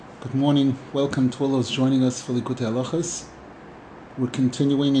Good morning. Welcome to all those joining us for Likutey Halakhos. We're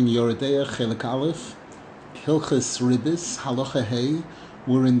continuing in Yoreh Deah, Chelik Aleph, Hilkhos Ribis, Halakha.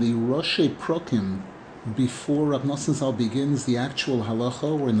 We're in the Roshei Perakim before Nasan begins the actual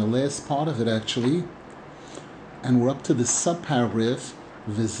Halakha. We're in the last part of it actually, and we're up to the subparagraph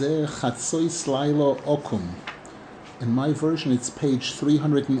V'zeh Chatzois Laila Okum. In my version, it's page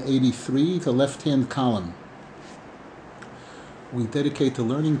 383, the left-hand column. We dedicate the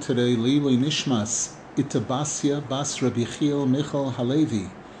learning today Leilui Nishmas Itabasya Bas Rabbi Chiel Michal Halevi,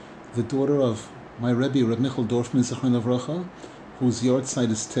 the daughter of my Rebbe Reb Michal Dorfman Zechron Lavracha, whose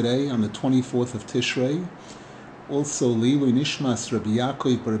yahrzeit is today on the 24th of Tishrei. Also Leilui Nishmas Rabbi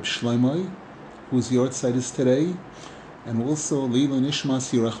Yaakov Bar Reb Shlomo, whose yahrzeit is today, and also Leilui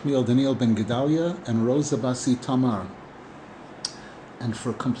Nishmas Yerachmiel Daniel Ben Gedalia and Rosa Basi Tamar. And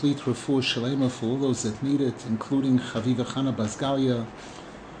for complete refuah shalema for all those that need it, including Chaviva Chana Bas Galia,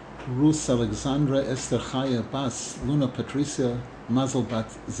 Ruth Alexandra Esther Chaya Bas Luna Patricia, Mazel Bat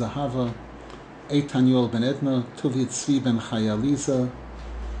Zahava, Eitan Yoel Ben Edna, Tuvit Tzvi Ben Chaya Liza,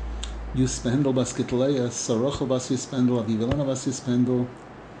 Yuspendel Bas Kitleya, Sorochel Bas Yuspendel, Avivelana Bas Yuspendel,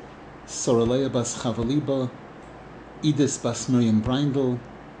 Soraleya Bas Chavaliba, Idis Bas Miriam Brindel,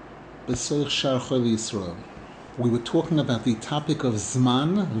 Besoich Shar Chol Yisrael. We were talking about the topic of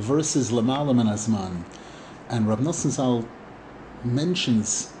Zman versus Lamalam and Azman. And Rabbeinu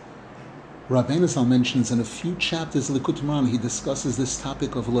Zal mentions in a few chapters of Likutey, he discusses this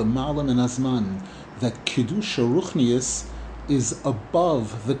topic of Lamalam and Azman, that Kedusha Ruchnius is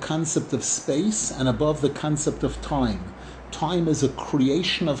above the concept of space and above the concept of time. Time is a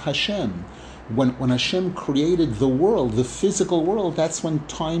creation of Hashem. When Hashem created the world, the physical world, that's when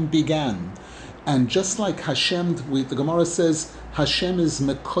time began. And just like Hashem, the Gemara says, Hashem is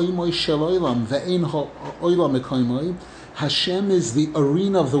mekoymoi shel olam, ve'ein ha'olam mekoymoi. Hashem is the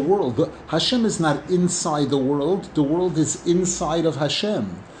arena of the world. Hashem is not inside the world is inside of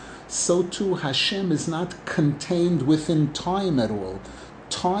Hashem. So too, Hashem is not contained within time at all.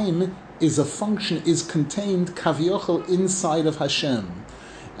 Time is a function, is contained kaviochel inside of Hashem.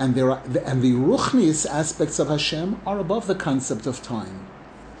 And the ruchnius aspects of Hashem are above the concept of time.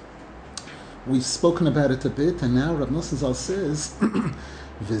 We've spoken about it a bit, and now Rav Nasan says,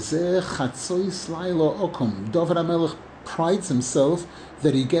 V'zeh chatzois laila okum. David HaMelech prides himself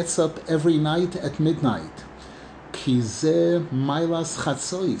that he gets up every night at midnight. Ki zeh mailas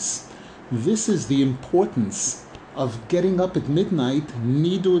chatzois. This is the importance of getting up at midnight,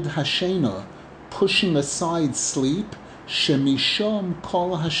 nidud hashena, pushing aside sleep, shemishom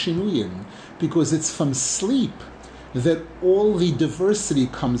kol hashinuyim, because it's from sleep that all the diversity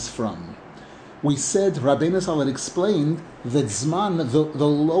comes from. We said, Rabbeinu Zal had explained that Zman, the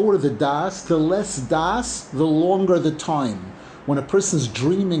lower the das, the less das, the longer the time. When a person's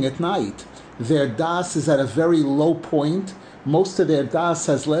dreaming at night, their das is at a very low point. Most of their das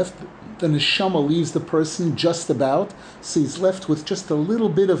has left. The neshama leaves the person just about, so he's left with just a little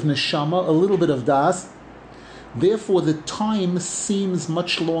bit of neshama, a little bit of das. Therefore, the time seems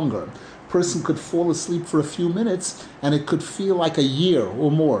much longer. A person could fall asleep for a few minutes, and it could feel like a year or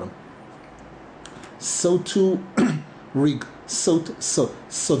more. So too, so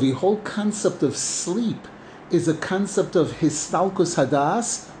the whole concept of sleep is a concept of histalkus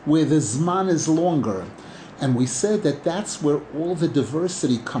hadas, where the zman is longer, and we said that that's where all the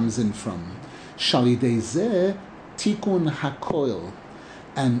diversity comes in from. Shalidei zeh tikun hakoil,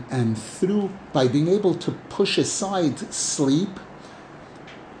 and through by being able to push aside sleep,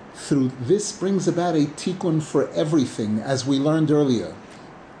 through this brings about a tikun for everything, as we learned earlier.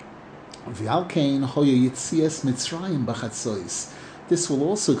 This will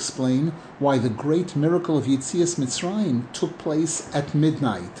also explain why the great miracle of Yitzias Mitzrayim took place at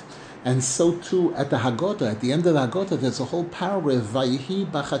midnight. And so too at the Haggadah, at the end of the Haggadah, there's a whole paragraph, Vayihi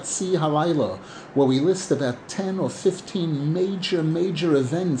Bachatzi Halayla, where we list about 10 or 15 major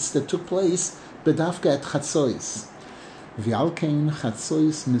events that took place B'dafka at Chatzois. V'alkein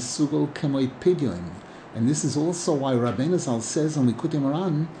Chatzois Mesugol Kemoi Pidyon. And this is also why Rabbeinu Zal says on Likutey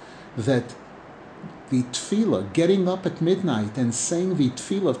Moran that the tefillah, getting up at midnight and saying the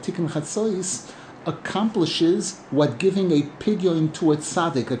tefillah of Tikkun Chatzois, accomplishes what giving a pidyon to a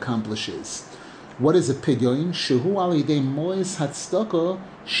tzaddik accomplishes. What is a pidyon? Shehu alidei moes hatzdaka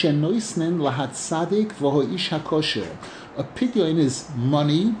shenoisnen lahat tzaddik v'ho ish hakosher. A pidyon is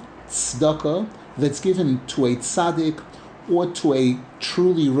money, tzedakah, that's given to a tzaddik or to a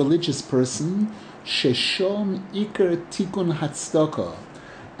truly religious person. Sheshom iker tikkun hatzdaka.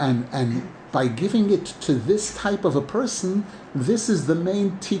 And by giving it to this type of a person, this is the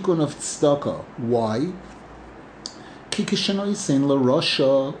main tikkun of tzedakah. Why? Kikishenoisin la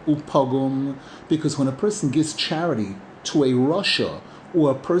Rosha upogum, because when a person gives charity to a Rosha,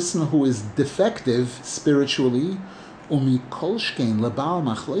 or a person who is defective spiritually, umikolshkein labal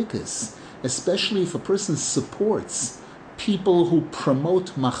machlekes, especially if a person supports people who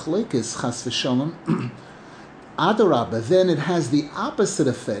promote machlekes chas v'shalom, adarabah, then it has the opposite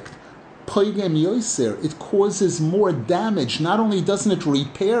effect. Poigem yoser, it causes more damage. Not only doesn't it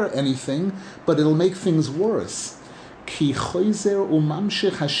repair anything, but it'll make things worse. Ki choizer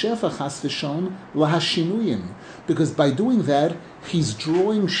umamshich hashefa chas v'shalom lahashinuyim, because by doing that, he's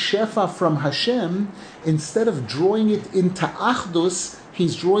drawing shefa from Hashem. Instead of drawing it into achdus,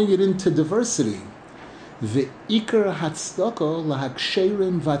 he's drawing it into diversity. Ve'ikar hatzdaka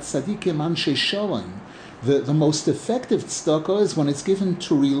lahaksherim v'tzadikim anshe shalom. The most effective tzedakah is when it's given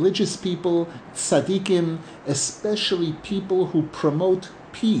to religious people, tzadikim, especially people who promote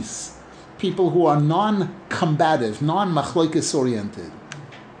peace, people who are non-combative, non-machlokes oriented.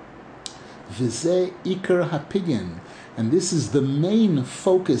 V'zeh ikar hapigin, and this is the main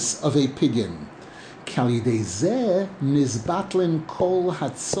focus of a pigin. Kalidei zeh nizbatlin kol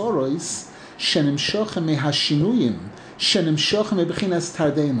hatzorois shenimshochem mehashinuyim shenimshochem mebechinas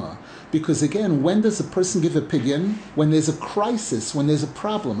tardema. Because again, when does a person give a pigin? When there's a crisis, when there's a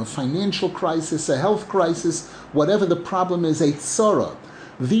problem, a financial crisis, a health crisis, whatever the problem is, a tzora.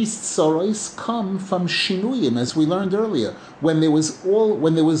 These tzoros come from shinuyim, as we learned earlier. When there was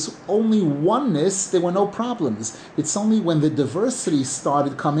only oneness, there were no problems. It's only when the diversity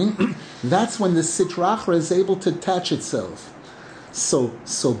started coming, that's when the sitra achra is able to attach itself. So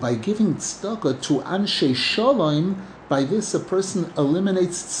by giving tzedakah to anshe shalom, by this a person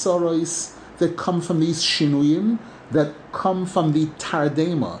eliminates tzoros that come from these shinuyim, that come from the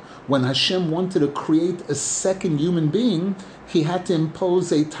tardema. When Hashem wanted to create a second human being, he had to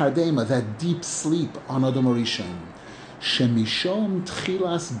impose a tardema, that deep sleep, on Adam Rishon. Shemishom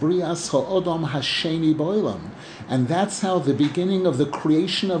tchilas brias ha'odam hasheni boilam. And that's how the beginning of the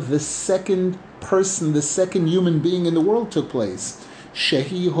creation of the second person, the second human being in the world took place.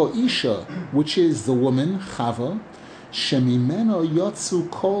 Shehi ha'isha, which is the woman, Chava. Shemimeno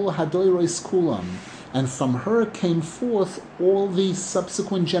yotzu kol hadoiros kulam. And from her came forth all the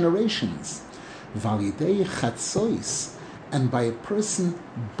subsequent generations. Validei chatzois, and by a person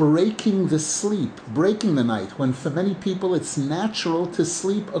breaking the sleep, breaking the night, when for many people it's natural to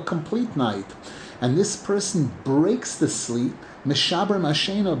sleep a complete night. And this person breaks the sleep, meshaber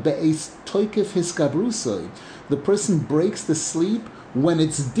mashena be'es toikef hiskabrusoi. The person breaks the sleep when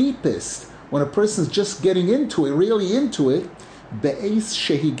it's deepest, when a person's just getting into it, really into it, be'es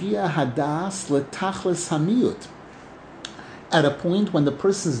shehigia hadas letachlis hamiyut. At a point when the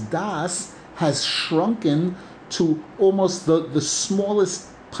person's das has shrunken to almost the smallest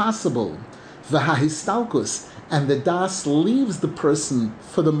possible, v'hahistalkus, and the das leaves the person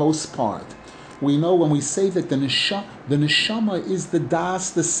for the most part. We know when we say that the neshama is the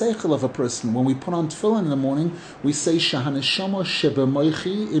das, the seichel of a person. When we put on tefillin in the morning, we say shahaneshama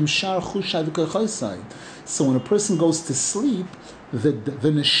shebemoichi imshar chushai v'kochosai. So when a person goes to sleep, the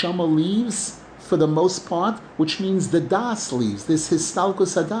neshama leaves for the most part, which means the das leaves, this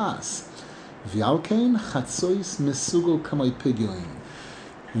histalkus hadas. V'alkein chatzois mesugol kamay pigyoin.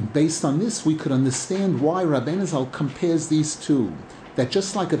 And based on this, we could understand why Rabbeinu Zal compares these two. That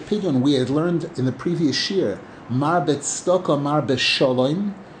just like a pigyon, we had learned in the previous year, mar betzedakah, mar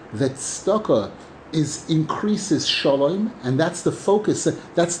beshalom, that tzedakah increases shalom, and that's the focus.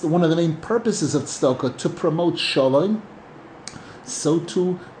 That's one of the main purposes of tzedakah, to promote shalom. So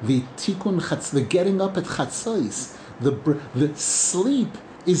too, the tikkun chatz, the getting up at chatzos, the sleep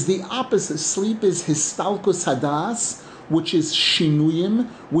is the opposite. Sleep is histalkus hadas, which is shinuyim,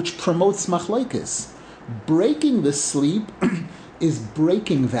 which promotes machlokes. Breaking the sleep is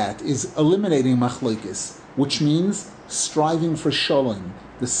breaking that, is eliminating machlokes, which means striving for shalom,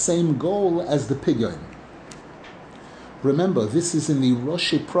 the same goal as the pigyon. Remember, this is in the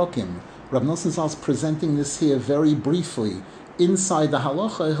Roshei Perakim. Rav Nasan Zal is presenting this here very briefly. Inside the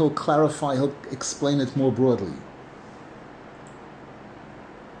Halakha, he'll clarify, he'll explain it more broadly.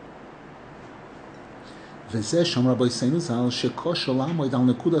 And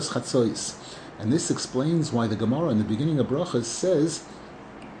this explains why the Gemara in the beginning of Brachas says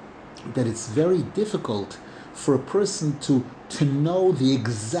that it's very difficult for a person to know the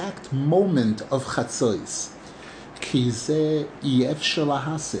exact moment of Chatzos.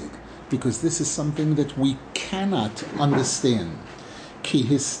 Because this is something that we cannot understand. Ki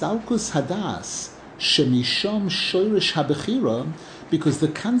histalkus hadas shemishom shoirish habechira, because the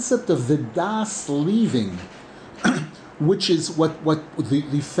concept of the das leaving, which is what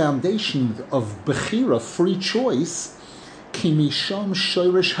the foundation of bechira, free choice, Kimishom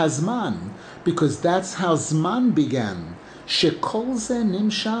shoirish hazman, because that's how Zman began. Shekol ze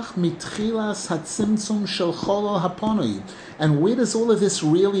nimshach mitchilas hatzimtzum shel cholol haponoi. And where does all of this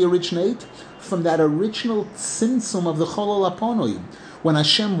really originate? From that original tzimtzum of the cholol haponoi. When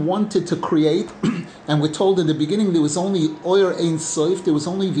Hashem wanted to create, and we're told in the beginning there was only Oyer Ein Sof, there was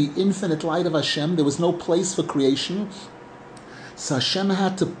only the infinite light of Hashem, there was no place for creation. So Hashem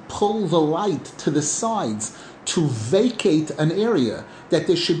had to pull the light to the sides to vacate an area, that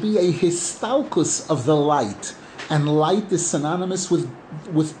there should be a histalkus of the light. And light is synonymous with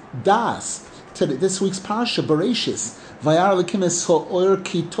das. This week's parsha, Bereshis, Vayar Elokim es ha'oyer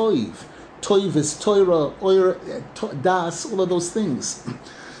ki toiv. Toiv is Torah, oyer, das, all of those things.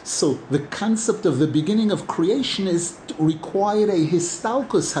 So the concept of the beginning of creation required a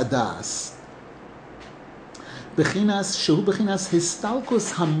histalkus hadas. Bechinas shehu bechinas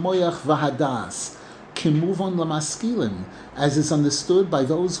histalkus hamoyach vahadas. Kimuvon lamaskilin, as is understood by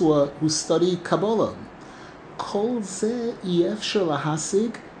those who study Kabbalah. Kol ze yefshar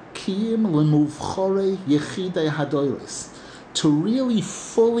lahasig kiyim lemuvchorei yechidei hadoros. To really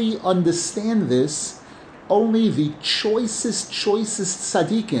fully understand this, only the choicest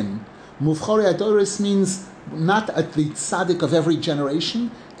tzaddikim, muvchorei hadoros means not at the tzaddik of every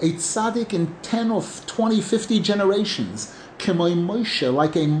generation, a tzaddik in 10 or 20, 50 generations, K'moi Moshe,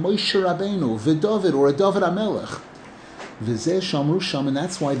 like a Moshe Rabbeinu, v'David, or a David HaMelech. V'zeh shamru sham, and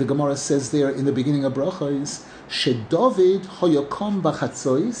that's why the Gemara says there in the beginning of Brachos, sheDavid hoyakom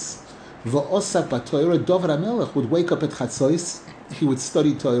b'chatzois, v'osak b'Torah. David HaMelech would wake up at Chatzois, he would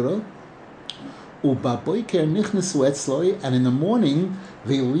study Torah, u'ba'boiker nichnesu etzloi, and in the morning,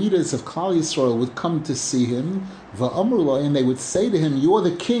 the leaders of Klal Yisrael would come to see him, v'amru lo, and they would say to him, you're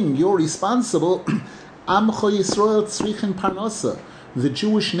the king, you're responsible, Amcho Yisrael tzrichin parnasa. The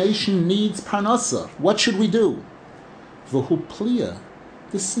Jewish nation needs parnasa. What should we do? V'hu pliya.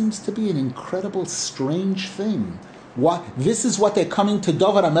 This seems to be an incredible, strange thing. What? This is what they're coming to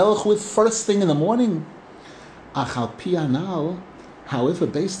David HaMelech with first thing in the morning? Achal pi anal, however,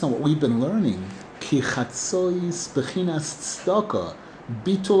 based on what we've been learning, ki chatzois bechinas tzedakah,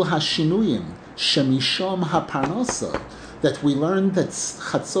 bitul hashinuyim, shemishom haparnasa, that we learned that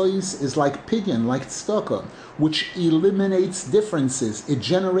Chatzois is like pidyon, like tzedakah, which eliminates differences. It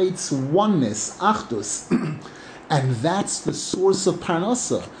generates oneness, achdus. And that's the source of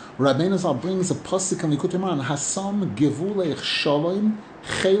parnasa. Rabbeinu Zal brings a pasuk in Likutey Hasam gevulech shalom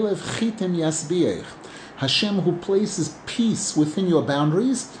chelev chitim yasbiech. Hashem, who places peace within your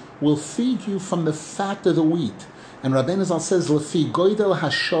boundaries, will feed you from the fat of the wheat. And Rabbeinu Zal says, Lefi goydel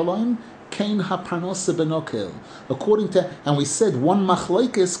hashalom Kain haparnosa benokel. According to, and we said one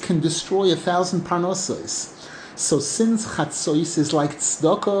machlokes can destroy 1,000 parnosas. So since Chatzois is like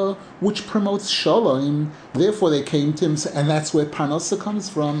tzedakah, which promotes shalom, therefore they came to him, and that's where parnosa comes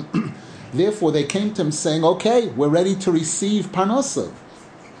from. Therefore they came to him saying, okay, we're ready to receive parnosa.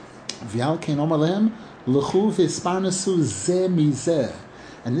 V'al kein omar lehem, l'chu v'isparnasu ze mizeh.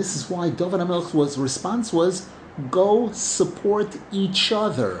 And this is why David HaMelech's response was, go support each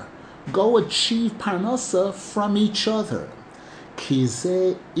other. Go achieve parnasa from each other.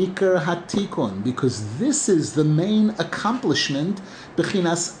 Kizeh ikar hatikon, because this is the main accomplishment,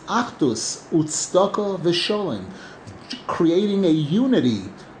 bechinas achdus utzdaka v'sholem, creating a unity,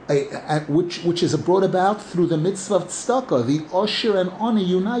 which is brought about through the mitzvah of tzedakah, the osher and honor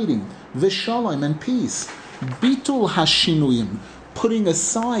uniting, v'sholem and peace, bitul hashinuyim, putting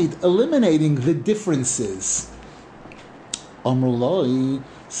aside, eliminating the differences. Amruloi.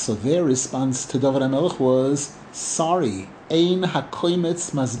 So their response to David HaMelech was, sorry, ein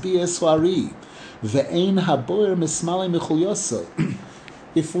hakoimetz mazbies wari, ve'ein haboer mismalei mechulyoso.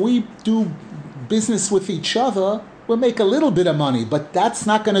 If we do business with each other, we'll make a little bit of money, but that's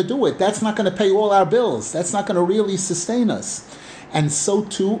not going to do it. That's not going to pay all our bills. That's not going to really sustain us. And so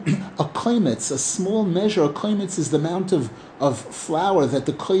too, a koimetz, a small measure, a koimetz is the amount of flour that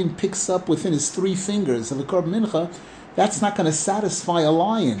the kohen picks up within his 3 fingers of the korban mincha. That's not going to satisfy a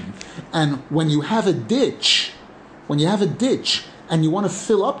lion. And when you have a ditch, and you want to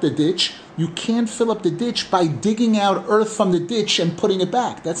fill up the ditch, you can't fill up the ditch by digging out earth from the ditch and putting it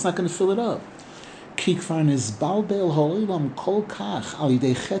back. That's not going to fill it up.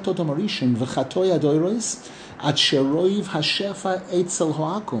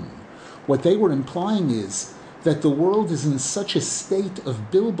 What they were implying is that the world is in such a state of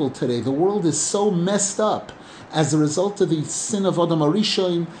bilbul today. The world is so messed up as a result of the sin of Adam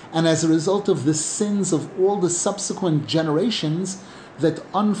HaRishon and as a result of the sins of all the subsequent generations, that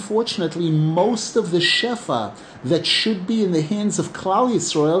unfortunately most of the shefa that should be in the hands of Klal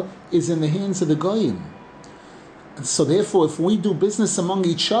Yisrael is in the hands of the Goyim. So therefore, if we do business among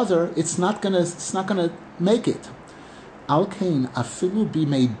each other, it's not gonna make it. Al kain afilu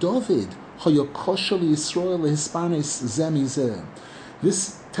bimei David hoyo kosher Yisrael lehispanes zemizeh.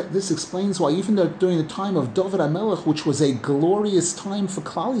 This explains why even during the time of David HaMelech, which was a glorious time for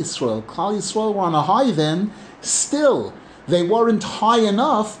Klal Yisrael were on a high then, still they weren't high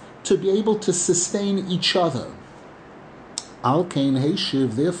enough to be able to sustain each other. Al kain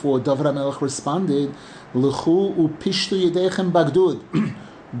heishiv, therefore David HaMelech responded, L'chu upishtu yedechem bagdud.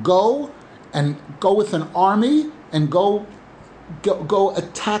 Go with an army and go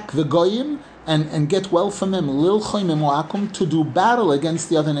attack the goyim and get well from them, to do battle against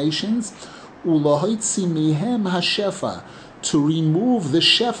the other nations, ulohoitzi mihem hashefa, to remove the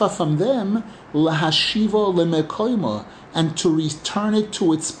shefa from them, lahashivo lemekoimo, and to return it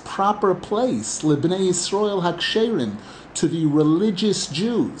to its proper place, lebnei Yisrael haksherim, to the religious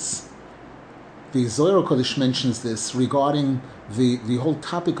Jews. The Zohar Kodesh mentions this regarding the whole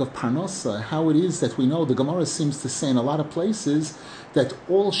topic of parnosa, how it is that we know, the Gemara seems to say in a lot of places, that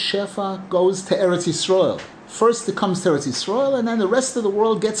all shefa goes to Eretz Yisrael. First it comes to Eretz Yisrael, and then the rest of the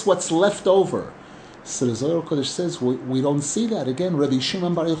world gets what's left over. So the Zohar Kodesh says, we don't see that. Again, Rabbi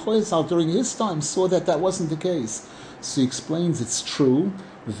Shimon Bar Yochai during his time saw that wasn't the case. So he explains it's true.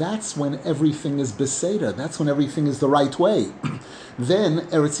 That's when everything is beseder. That's when everything is the right way. Then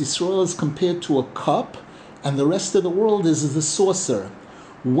Eretz Yisrael is compared to a cup, and the rest of the world is the saucer.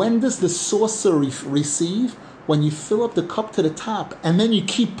 When does the saucer receive? When you fill up the cup to the top, and then you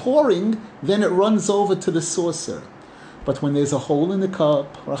keep pouring, then it runs over to the saucer. But when there's a hole in the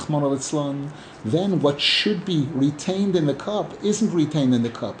cup, Rahman al-Islam, then what should be retained in the cup isn't retained in the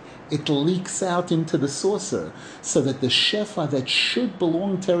cup. It leaks out into the saucer, so that the shefa that should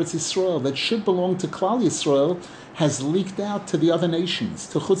belong to Eretz Yisrael, that should belong to Klal Yisrael, has leaked out to the other nations,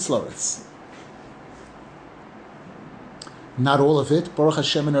 to Chutz La'aretz. Not all of it. Baruch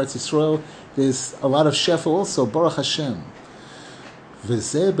Hashem in Eretz Yisrael, there's a lot of shefa also, Baruch Hashem.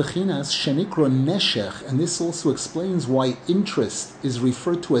 V'zeh b'chinas shenikro neshech, and this also explains why interest is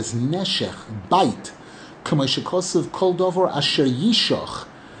referred to as neshech, bite. K'may shekosav kol dover asher yishoch.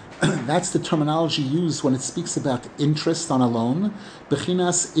 That's the terminology used when it speaks about interest on a loan.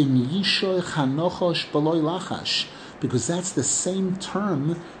 B'chinas im yishoch hanochosh b'loy lachash, because that's the same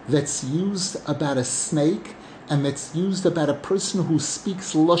term that's used about a snake and that's used about a person who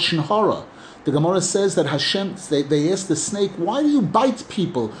speaks lashon hara. The Gemara says that Hashem, they asked the snake, why do you bite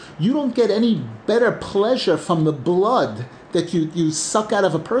people? You don't get any better pleasure from the blood that you suck out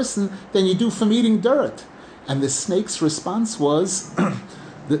of a person than you do from eating dirt. And the snake's response was,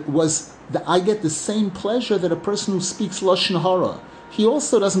 I get the same pleasure that a person who speaks lashon hara. He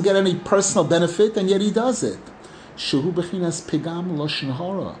also doesn't get any personal benefit, and yet he does it. Shehu bechinas pigam lashon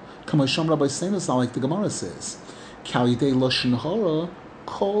hara. Kamasham Rabbi Seinos, like the Gemara says, Kalidei lashon hara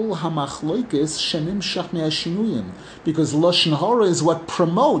kol hamachloikis shenim shach me'ashinuyim, because lashon hara is what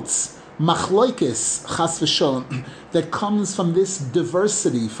promotes machloikis chas v'sholem, that comes from this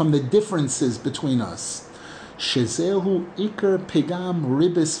diversity, from the differences between us. Shezehu iker pigam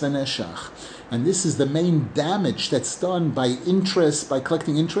ribis v'neshach, and this is the main damage that's done by interest, by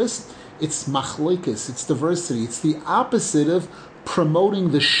collecting interest. It's machloikis, it's diversity. It's the opposite of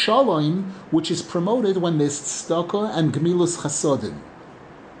promoting the shalom, which is promoted when there's tzedakah and gemilus chasodim.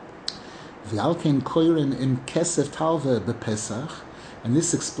 V'alkein koirin im kesef talve bepesach, and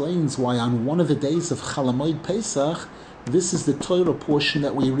this explains why on one of the days of Chalamoid Pesach, this is the Torah portion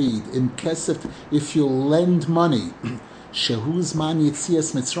that we read in kesef. If you lend money, shehuz man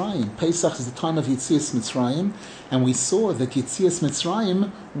Yitzias Mitzrayim. Pesach is the time of Yitzias Mitzrayim, and we saw that Yitzias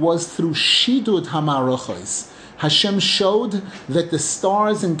Mitzrayim was through Shidud Hamarachos. Hashem showed that the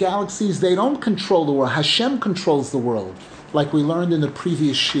stars and galaxies, they don't control the world. Hashem controls the world, like we learned in the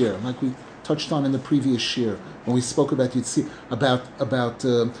previous year, like we touched on in the previous year when we spoke about about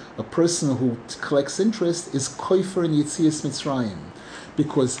a person who collects interest is koifer in Yitzias Mitzrayim,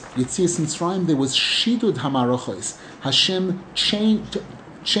 because Yitzias Mitzrayim there was Shidud Hamarachos. Hashem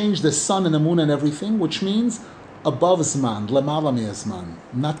changed the sun and the moon and everything, which means above Zman, Lemala Me'azman,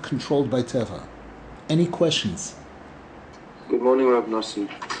 not controlled by Teva. Any questions? Good morning, Rav Nasan.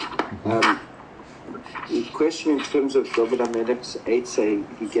 The question in terms of David HaMelech's Eitzah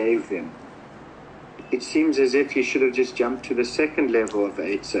he gave them, it seems as if he should have just jumped to the second level of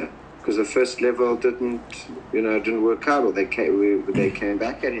Eitzah, because the first level didn't work out, or they came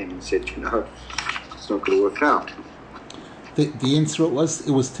back at him and said, it's not going to work out. The answer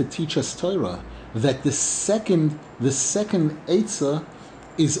was to teach us Torah, that the second Eitzah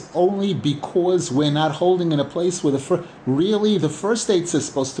is only because we're not holding in a place where the first eitzah is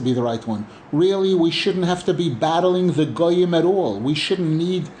supposed to be the right one. Really, we shouldn't have to be battling the goyim at all. We shouldn't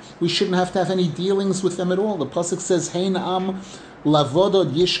have to have any dealings with them at all. The pasuk says, "Hein am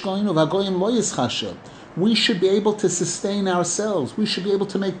lavodod yishkoin uvagoyim lo yischasha." We should be able to sustain ourselves. We should be able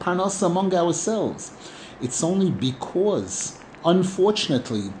to make parnasa among ourselves. It's only because,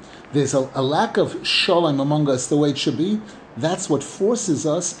 unfortunately, there's a lack of shalom among us the way it should be. That's what forces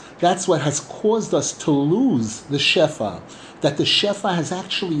us, that's what has caused us to lose the Shefa. That the Shefa has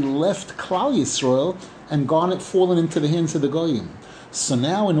actually left Klal Yisrael and fallen into the hands of the Goyim. So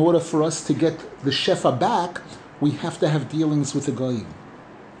now, in order for us to get the Shefa back, we have to have dealings with the Goyim.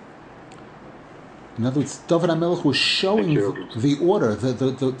 In other words, David HaMelech was showing the order,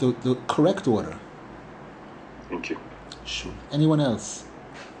 the correct order. Thank you. Sure. Anyone else?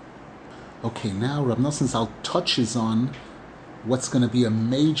 Okay, now Rav Nasan Zal touches on what's going to be a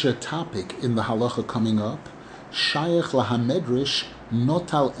major topic in the Halakha coming up. Shayach lahamedrish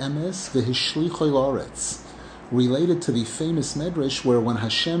notal emes v'hishlichoi la'aretz. Related to the famous medrash where when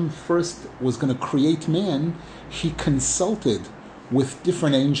Hashem first was going to create man, he consulted with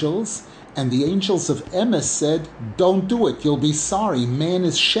different angels, and the angels of emes said, "Don't do it, you'll be sorry, man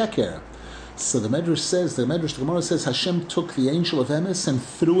is sheker." So the Gemara says, Hashem took the angel of emes and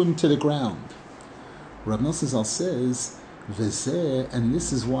threw him to the ground. Rav Nasan Zal says, V'zeh, and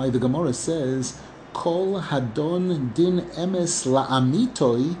this is why the Gemara says, Kol hadon din emes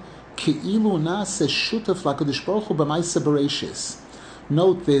la'amitoi ki'ilu nase shutaf la'kadosh baruch hu b'maisa bereshis.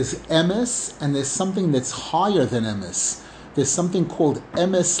 Note, there's emes, and there's something that's higher than emes. There's something called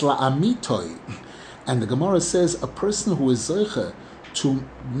emes la'amitoi. And the Gemara says, a person who is zoiche to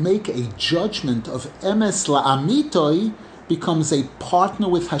make a judgment of emes la'amitoi becomes a partner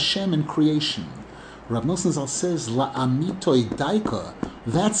with Hashem in creation. Rav Nasan Zal says, la'amitoi daika.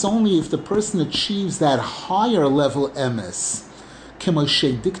 That's only if the person achieves that higher level emes.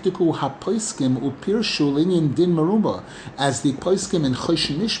 K'moshe ha-poiskim upirshu linyan din meruma. As the poiskim in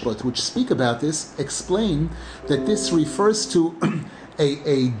Choshen Mishpat, which speak about this, explain that this refers to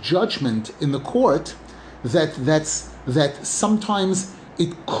a judgment in the court that sometimes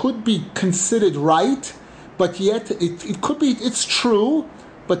it could be considered right, but yet it could be, it's true,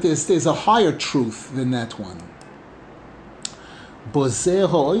 but there's a higher truth than that one. Bozeh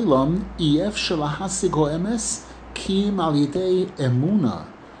ha'olam ef shelahasig ha'emes kim al yidei emuna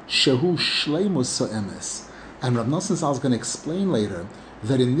shehu shleimus ha'emes. And Rav Nasan Zal is going to explain later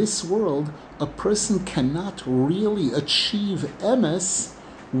that in this world a person cannot really achieve emes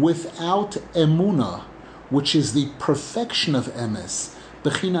without emuna, which is the perfection of emes.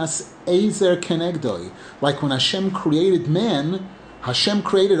 Bechinas ezer kenegdoi. Like when Hashem created man, Hashem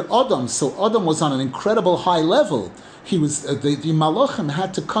created Adam, so Adam was on an incredible high level. He was the Malachim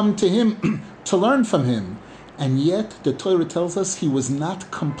had to come to him to learn from him, and yet the Torah tells us he was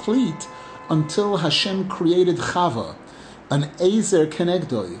not complete until Hashem created Chava, an Ezer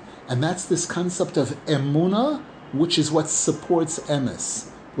Kenegdoi, and that's this concept of Emunah, which is what supports Emes.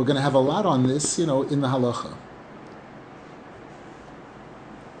 We're going to have a lot on this, in the Halakha.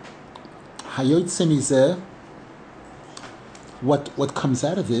 Hayotze mizeh, what comes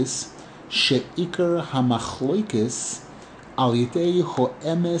out of this, she'ikar hamachloikis al yidei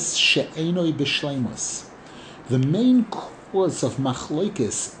ho'emes she'enoi b'shleimus. The main cause of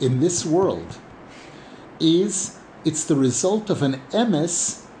machloikis in this world is it's the result of an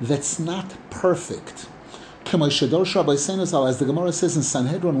emes that's not perfect. As the Gemara says in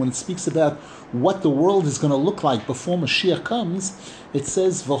Sanhedrin, when it speaks about what the world is going to look like before Mashiach comes, it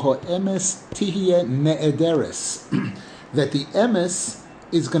says V'ho emes tihye ne'ederes, that the emes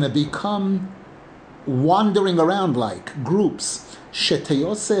is going to become wandering around like groups.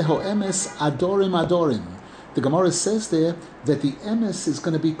 Sheteyose ho emes adorim adorim. The Gemara says there that the emes is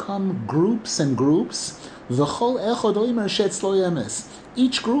going to become groups and groups. V'chol echad oimer she'etzlo emes.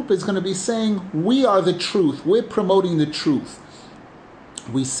 Each group is going to be saying, we are the truth, we're promoting the truth.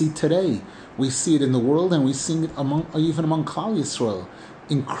 We see today, we see it in the world, and we see it even among Klal Yisrael.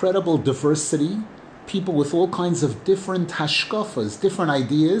 Incredible diversity, people with all kinds of different hashkafas, different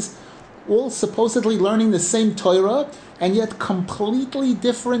ideas, all supposedly learning the same Torah, and yet completely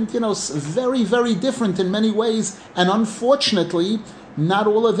different, very, very different in many ways, and unfortunately, not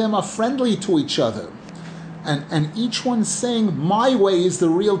all of them are friendly to each other. And each one saying, my way is the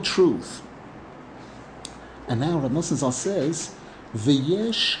real truth. And now Rav Nasan Zal says,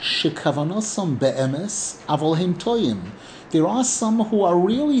 V'yesh shekavanosam be'emes avol hem toyim. There are some who are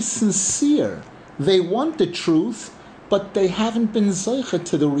really sincere. They want the truth, but they haven't been zoicha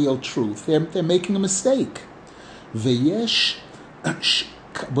to the real truth. They're making a mistake. V'yesh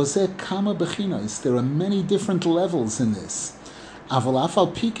kama bechinos. There are many different levels in this. Aval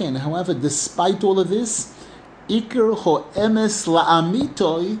afal pikein, however, despite all of this, Iker ho emes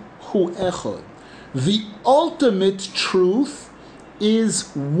la'amitoi hu echod. The ultimate truth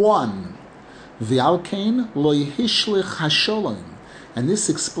is one. V'alkein lo yishlich hasholom. And this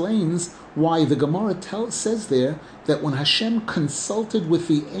explains why the Gemara says there that when Hashem consulted with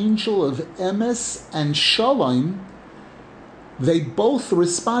the angel of emes and shalom, they both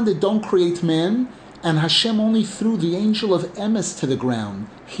responded, don't create man, and Hashem only threw the angel of emes to the ground.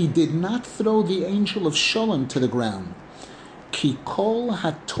 He did not throw the angel of shalom to the ground. Ki kol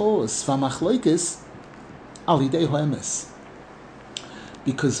hatos v'machloikis al yidei ho'emes.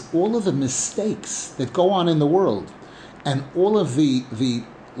 Because all of the mistakes that go on in the world and all of the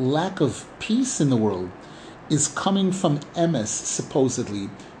lack of peace in the world is coming from emes, supposedly.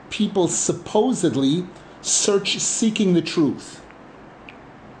 People supposedly seeking the truth.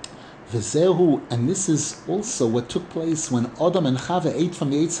 V'zehu, and this is also what took place when Adam and Chava ate from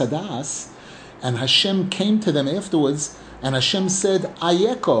the Eitz Hadas, and Hashem came to them afterwards, and Hashem said,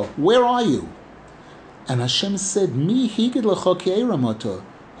 Ayeko, where are you? And Hashem said, Mi higid lecho ki eiramoto.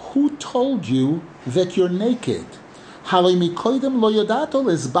 Who told you that you're naked? Haloi mikoidem lo yodato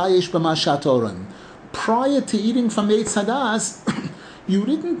lezbayesh b'mashat oren. Prior to eating from the Eitz Hadas, you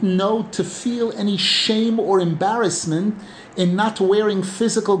didn't know to feel any shame or embarrassment in not wearing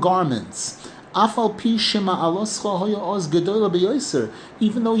physical garments. Even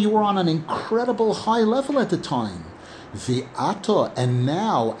though you were on an incredible high level at the time. And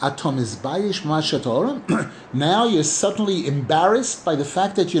now, now you're suddenly embarrassed by the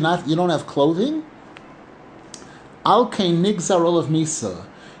fact that you don't have clothing? Alkein nigzar olav misa.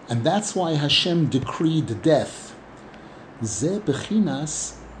 And that's why Hashem decreed death. Ze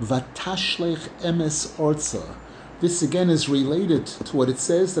bechinas vatashlech emes orza. This again is related to what it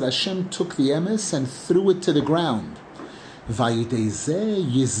says that Hashem took the emes and threw it to the ground. Vayidei ze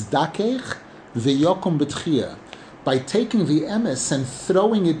yizdakech veyokum betchia. By taking the emes and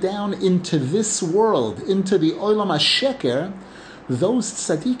throwing it down into this world, into the olam hasheker, those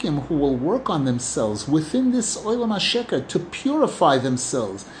tzaddikim who will work on themselves within this olam hasheker to purify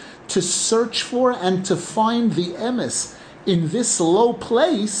themselves, to search for and to find the emes in this low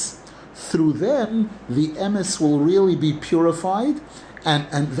place, through them the emes will really be purified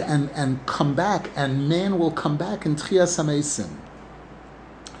and come back, and man will come back in Tchias HaMeisim.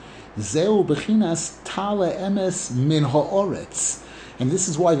 Zeu bechinas tale emes min ha'oretz. And this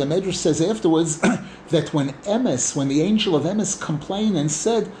is why the Medrash says afterwards that when the angel of emes complained and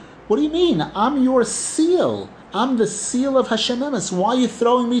said, what do you mean? I'm your seal. I'm the seal of Hashem emes. Why are you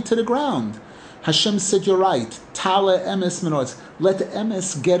throwing me to the ground? Hashem said, you're right. Tale emes min ha'oretz. Let the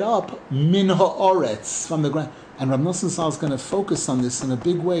emes get up min ha'oretz, from the ground. And Rav Nosson Zal is going to focus on this in a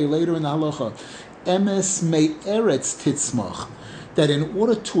big way later in the Halakha. Emes me eretz titzmach. That in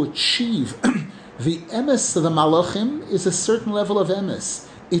order to achieve the emes of the malachim is a certain level of emes.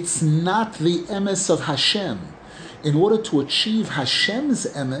 It's not the emes of Hashem. In order to achieve Hashem's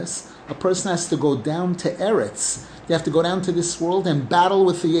emes, a person has to go down to Eretz. They have to go down to this world and battle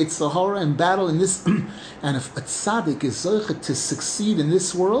with the Yetzer Hara and battle in this. And if a tzaddik is zocheh to succeed in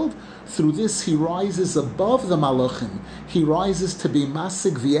this world, through this he rises above the malachim. He rises to be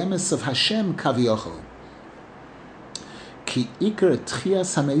masig the emes of Hashem kaviyachol. Ki ikar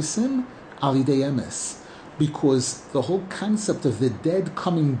tchias hameisim al yidei emes, because the whole concept of the dead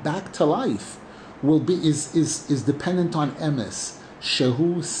coming back to life is dependent on emes.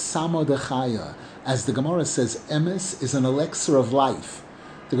 Shehu samo dechaya, as the Gemara says, emes is an elixir of life.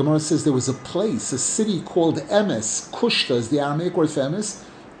 The Gemara says there was a place, a city called Emes. Kushta is the Aramaic word for Emes.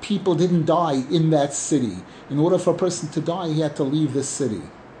 People didn't die in that city. In order for a person to die, he had to leave the city.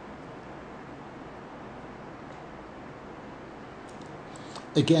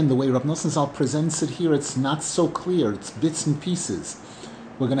 Again, the way Rav Nosson Zal presents it here, it's not so clear. It's bits and pieces.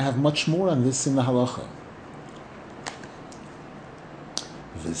 We're going to have much more on this in the Halakha.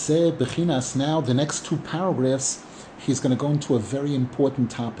 V'zeh bechinas, now the next two paragraphs, he's going to go into a very important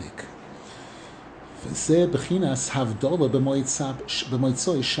topic. V'zeh bechinas havdola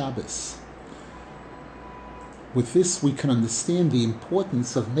b'moitzoi Shabbos. With this, we can understand the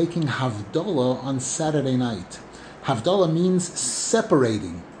importance of making havdola on Saturday night. Havdalah means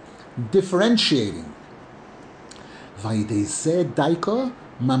separating, differentiating. Vayidei daika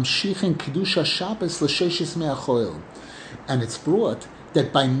mamshichin kedusha Shabbos l'sheshis me'achoel, and it's brought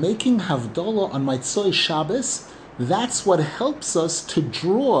that by making Havdalah on Motzei Shabbos, that's what helps us to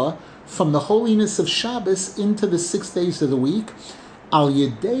draw from the holiness of Shabbos into the 6 days of the week. Al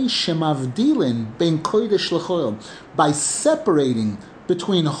yedei shemavdilin ben kodesh l'choel, by separating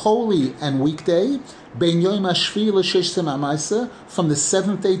between holy and weekday, bein yom hashvi l'sheshtem ha'maisa, from the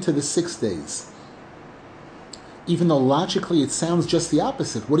 7th day to the 6 days. Even though logically it sounds just the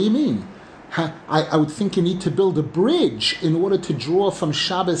opposite. What do you mean? I would think you need to build a bridge in order to draw from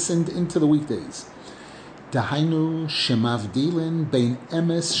Shabbos into the weekdays. Dahainu shemavdilin bein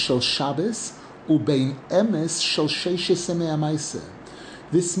emes shel Shabbos ubein emes shel sheishes yemei ha'maisa.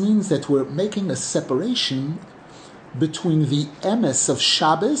 This means that we're making a separation between the emes of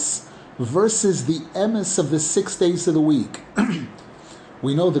Shabbos versus the emes of the 6 days of the week.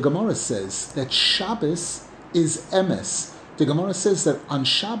 We know the Gemara says that Shabbos is emes. The Gemara says that on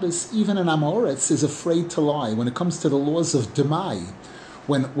Shabbos, even an Amoretz is afraid to lie. When it comes to the laws of Demai,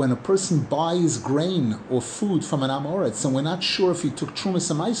 when a person buys grain or food from an Amoretz and we're not sure if he took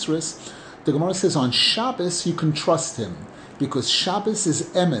Trumas and Maisris, the Gemara says on Shabbos you can trust him because Shabbos is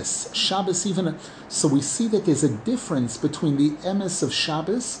emes. Shabbos so we see that there's a difference between the emes of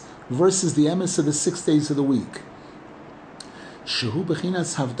Shabbos versus the emes of the 6 days of the week. Shehu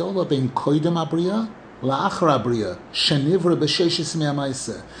bechinas havdola ben koidem abriya.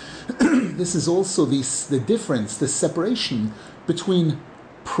 This is also the difference, the separation between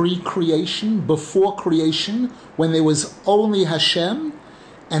pre-creation, before creation, when there was only Hashem,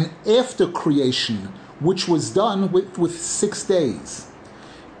 and after creation, which was done with 6 days.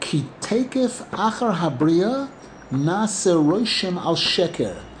 Ki tekef achar habriya nase roshim al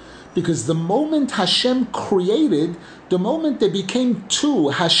sheker. Because the moment Hashem created, the moment there became two,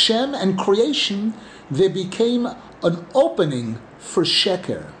 Hashem and creation, there became an opening for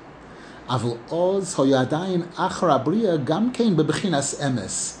sheker. However,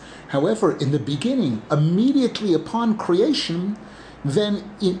 in the beginning, immediately upon creation, then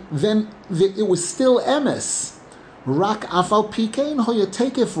it was still emes. Rak afal pikein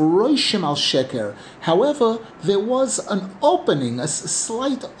hoyatekef roishim al sheker. However, there was an opening, a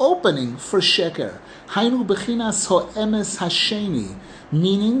slight opening for sheker. Hainu bechinas ho emes hasheni.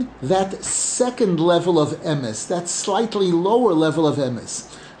 Meaning that second level of emes, that slightly lower level of emes,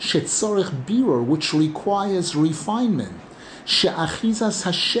 shetzorich birur, which requires refinement, she'achizas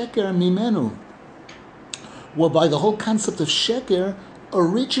hasheker mimenu, whereby the whole concept of sheker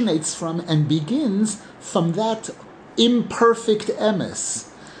originates from and begins from that imperfect emes.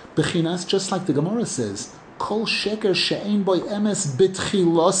 Bechinas, just like the Gemara says, kol sheker she'ein boy emes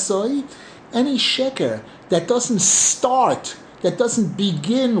bitchilosoi, any sheker that doesn't start, that doesn't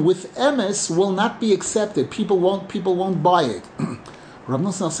begin with emes will not be accepted. People won't buy it. Rav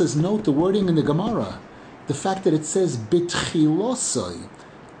Nasan says, note the wording in the Gemara, the fact that it says bitchilosoi,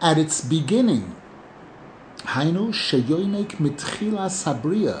 at its beginning. Hainu sheyoinek mitchilas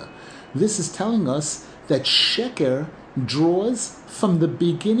habriya. This is telling us that sheker draws from the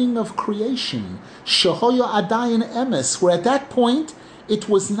beginning of creation. Shehoyo adayin emes, where at that point it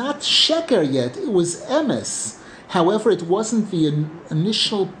was not sheker yet, it was emes. However, it wasn't the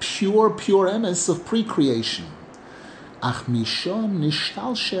initial pure emes of pre-creation. Ach mishom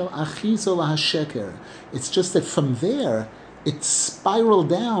nishtalshel achizo lahasheker. It's just that from there, it spiraled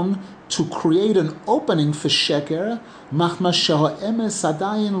down to create an opening for sheker, machma sheho emes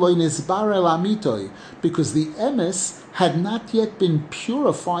adayin lo nizbar el amitoi, because the emes had not yet been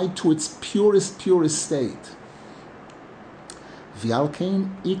purified to its purest state.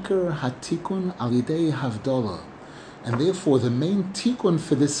 V'alkein iker hatikun al yidei havdolah. And therefore, the main tikkun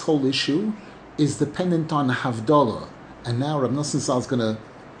for this whole issue is dependent on Havdalah. And now Rav Nasan Zal is going to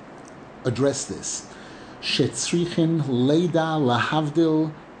address this. Shetzrichin leida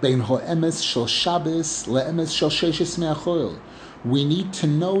lahavdil bein ho'emes shel Shabbos le'emes shel sheishes me'achoil. We need to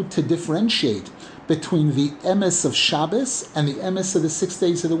know to differentiate between the emes of Shabbos and the emes of the 6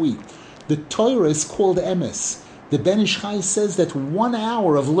 days of the week. The Torah is called emes. The Ben Ish Chai says that 1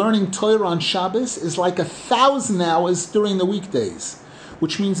 hour of learning Torah on Shabbos is like 1,000 hours during the weekdays,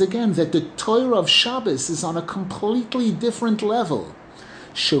 which means again that the Torah of Shabbos is on a completely different level.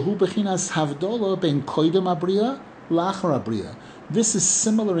 Shehu bechinas havdolah ben koidem abriya lachar abriya. This is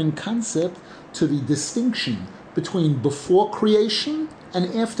similar in concept to the distinction between before creation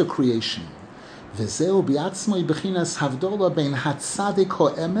and after creation. Vezeu biatzmoi bechinas havdolah ben hatzadik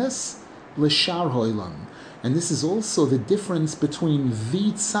ho'emes l'shar ho'olam. And this is also the difference between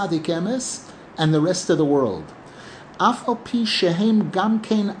the tzaddik emes and the rest of the world. Af al pi shehem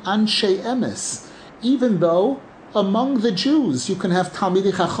gamkein anshe emes. Even though among the Jews you can have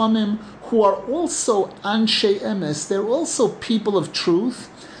Talmidei Chachamim who are also anshe emes, they're also people of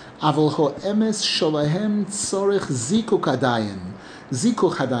truth. Aval ho emes sholahem tzorich zikuk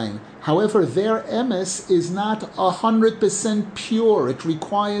hadayin. However, their emes is not 100% pure. It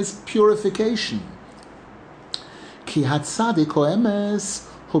requires purification. Ki hatzadik ho'emes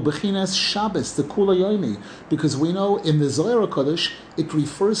hu bechinas Shabbos, the kula yomi, because we know in the Zohar Kodesh it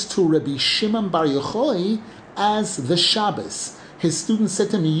refers to Rabbi Shimon Bar Yochai as the Shabbos. His students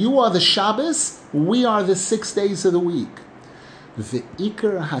said to him, "You are the Shabbos, we are the 6 days of the week."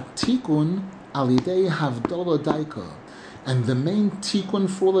 Ve'ikar hatikun alidei havdola daika, and the main tikkun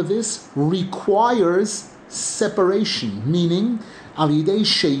for all of this requires separation, meaning alidei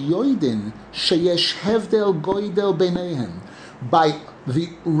sheyoidin sheyesh hevdel goidel beineihem, by the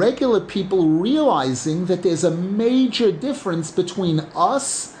regular people realizing that there's a major difference between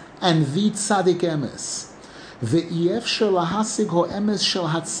us and the tzaddik emes. Ve'yefshar lahasig ho'emes shel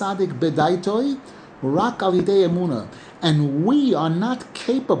hatzadik bedaitoi rak alidei emuna, and we are not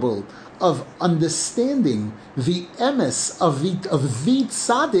capable of understanding the emes of the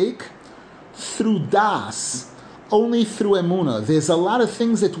tzaddik through das, only through emuna. There's a lot of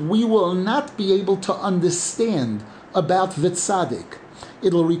things that we will not be able to understand about the tzaddik.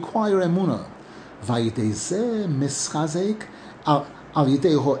 It'll require emuna. Vayidei zeh mischazek al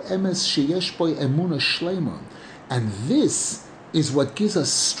yidei ho'emes sheyesh boi emuna shlema. And this is what gives us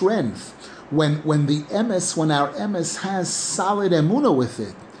strength when the emes, when our emes has solid emuna with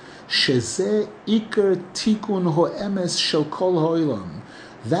it. Shezeh ikar tikun ho'emes shel kol ha'olam.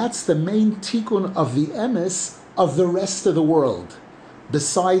 That's the main tikkun of the emes of the rest of the world,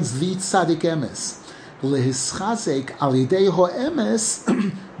 besides the tzaddik emes. Lehischazek al yidei ho'emes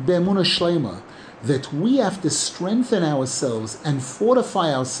be'emuna shlema, that we have to strengthen ourselves and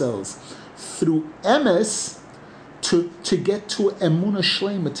fortify ourselves through emes to get to emuna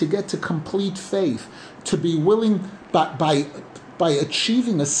shlema, to get to complete faith, to be willing by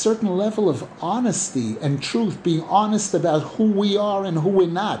achieving a certain level of honesty and truth, being honest about who we are and who we're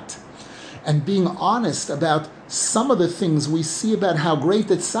not, and being honest about some of the things we see about how great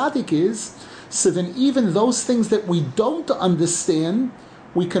the tzaddik is, so then even those things that we don't understand,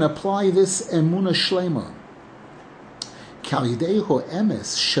 we can apply this emuna shlema. Kal yidei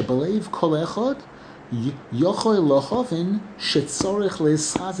ho'emes shebelev kol echad yochoi lochovin shetzorech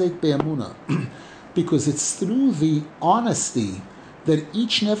le'eschazek be'emuna. Because it's through the honesty that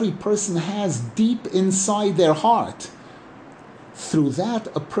each and every person has deep inside their heart. Through that,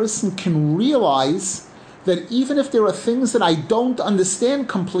 a person can realize that even if there are things that I don't understand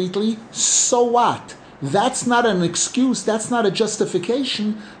completely, so what? That's not an excuse, that's not a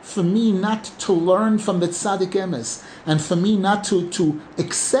justification for me not to learn from the tzaddik emes, and for me not to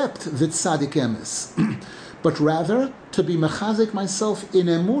accept the tzaddik emes, but rather to be mechazik myself in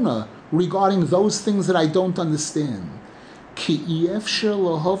emuna regarding those things that I don't understand. Ki yefshar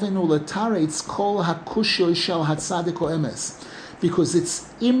lohovenu letaretz kol hakushyo shel hatzadik emes, because it's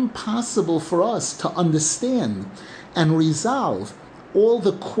impossible for us to understand and resolve all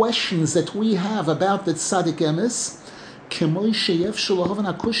the questions that we have about the tzaddik emes,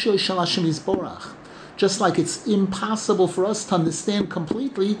 just like it's impossible for us to understand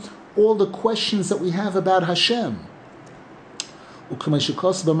completely all the questions that we have about Hashem. As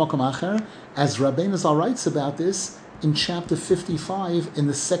Rabbeinu Zal writes about this in chapter 55 in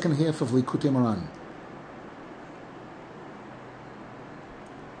the second half of Likutey Moran.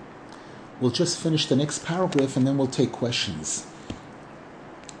 We'll just finish the next paragraph and then we'll take questions.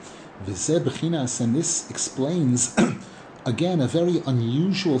 And this explains, again, a very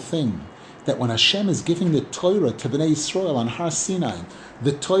unusual thing, that when Hashem is giving the Torah to Bnei Yisrael on Har Sinai,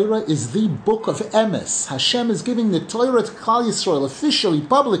 the Torah is the book of Emes. Hashem is giving the Torah to Klal Yisrael officially,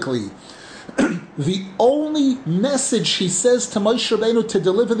 publicly. The only message he says to Moshe Rabbeinu to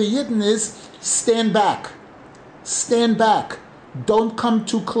deliver the Yidden is, stand back. Stand back. Don't come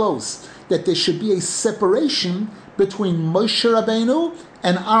too close. That there should be a separation between Moshe Rabbeinu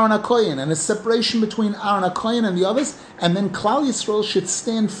and Aaron HaKohen, and a separation between Aaron HaKohen and the others, and then Klal Yisrael should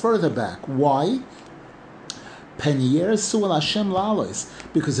stand further back. Why?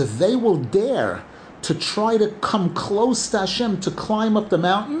 Because if they will dare to try to come close to Hashem, to climb up the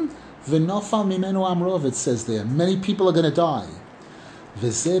mountain, v'nofal mimenu amrov, it says there, many people are going to die. And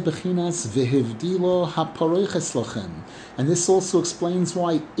this also explains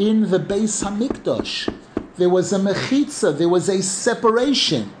why in the Beis Hamikdash there was a mechitza, there was a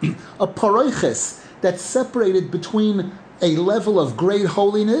separation, a paroiches, that separated between a level of great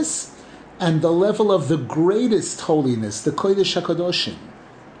holiness and the level of the greatest holiness, the Kodesh HaKadoshim.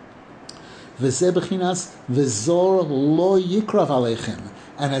 V'zeh b'chinas v'zor lo yikrav aleichem.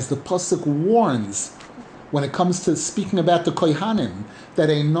 And as the Pasuk warns, when it comes to speaking about the Kohanim, that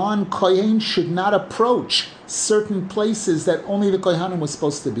a non-Kohen should not approach certain places that only the Kohanim was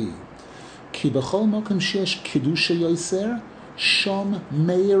supposed to be. Ki b'chol mokum sheyesh kedusha yoser, shom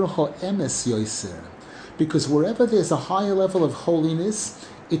meir ho'emes yoser. Because wherever there's a higher level of holiness,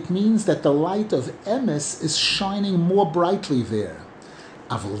 it means that the light of emes is shining more brightly there.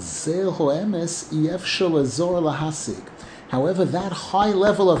 However, that high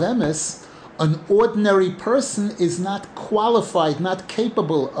level of emes, an ordinary person is not qualified, not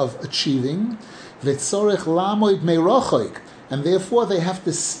capable of achieving. And therefore they have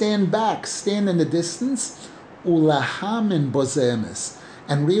to stand back, stand in the distance,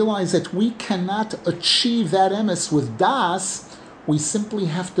 and realize that we cannot achieve that emes with das. We simply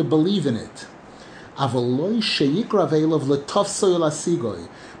have to believe in it. But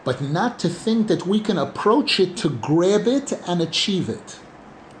not to think that we can approach it to grab it and achieve it.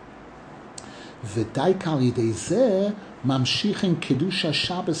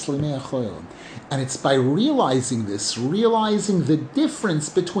 And it's by realizing this, realizing the difference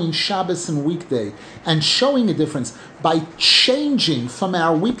between Shabbos and weekday, and showing a difference by changing from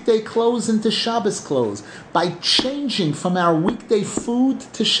our weekday clothes into Shabbos clothes, by changing from our weekday food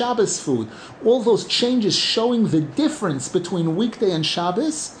to Shabbos food, all those changes showing the difference between weekday and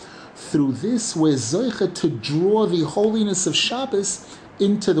Shabbos. Through this, we're zoicha to draw the holiness of Shabbos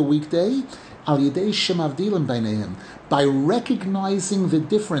into the weekday, al yedei shemavdilim beinehem, by recognizing the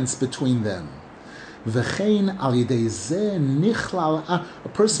difference between them. V'chein al yedei zeh nichlal. A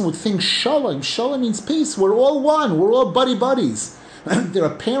person would think shalom. Shalom means peace. We're all one. We're all buddies. There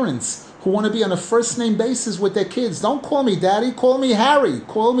are parents who want to be on a first name basis with their kids. Don't call me Daddy. Call me Harry.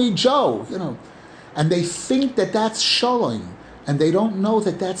 Call me Joe. And they think that that's shalom, and they don't know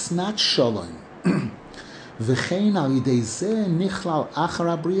that that's not shalom. V'chein al yedei zeh nichlal achar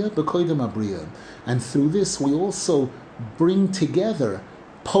abriya b'koydem abriya. And through this we also bring together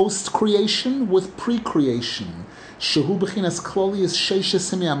post-creation with pre-creation. Shehu b'chinas klolius sheishes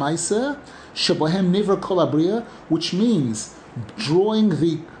himi amaisa shebohem nivra kol abriya, which means drawing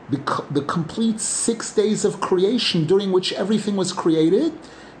the complete 6 days of creation during which everything was created,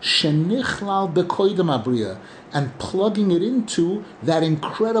 shenichlal b'koydem abriya, and plugging it into that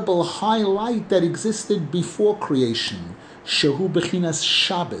incredible highlight that existed before creation. Shehu b'chinas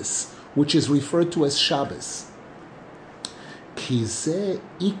Shabbos, which is referred to as Shabbos. Ki ze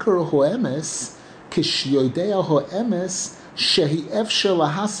ikar ho'emes, kishyodea ho'emes, shehi efshel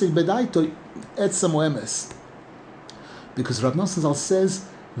lahasig bedaito etzem ho'emes. Because Rav Nasan Zal says,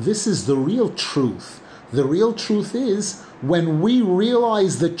 this is the real truth. The real truth is when we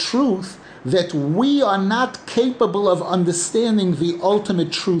realize the truth that we are not capable of understanding the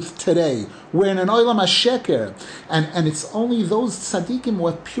ultimate truth today. We're in an olam hasheker, and it's only those tzaddikim who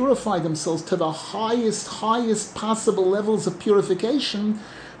have purified themselves to the highest possible levels of purification,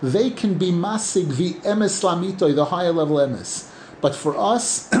 they can be masig the emes lamitoy, the higher level emes. But for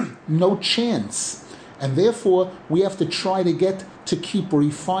us, no chance. And therefore, we have to try to keep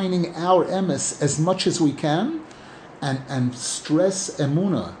refining our emes as much as we can, and stress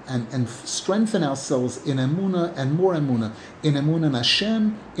emunah, and strengthen ourselves in emunah and more emunah. In emunah in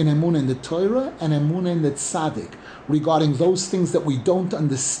Hashem, in emunah in the Torah, and emunah in the tzaddik. Regarding those things that we don't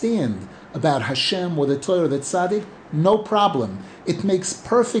understand about Hashem or the Torah or the tzaddik, no problem. It makes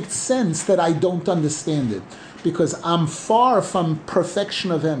perfect sense that I don't understand it, because I'm far from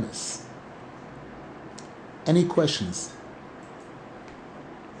perfection of emes. Any questions?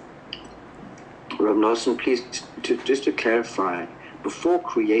 Rav Nasan, please, just to clarify, before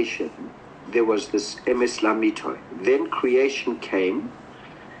creation, there was this emes lamitoy. Then creation came,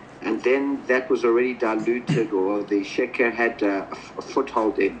 and then that was already diluted, or the sheker had a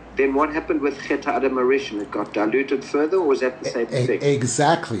foothold in. Then what happened with Chet Adam Arishon? It got diluted further, or was that the same thing?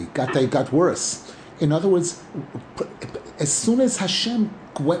 Exactly. It got worse. In other words, as soon as Hashem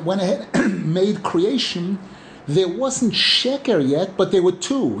went ahead and made creation, there wasn't sheker yet, but there were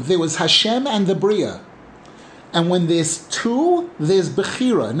two. There was Hashem and the Bria. And when there's two, there's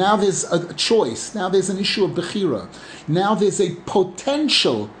Bechira. Now there's a choice. Now there's an issue of Bechira. Now there's a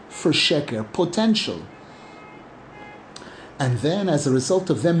potential for sheker. Potential. And then as a result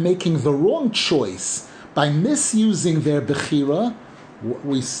of them making the wrong choice, by misusing their Bechira,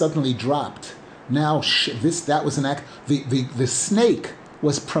 we suddenly dropped. Now that was an act. The snake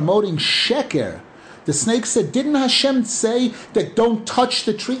was promoting sheker. The snake said, didn't Hashem say that don't touch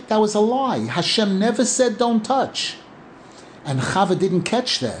the tree? That was a lie. Hashem never said don't touch. And Chava didn't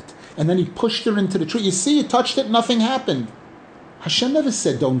catch that. And then he pushed her into the tree. You see, you touched it, nothing happened. Hashem never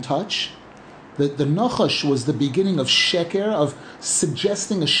said don't touch. The Nachash was the beginning of sheker, of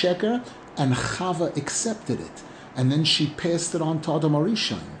suggesting a sheker, and Chava accepted it. And then she passed it on to Adam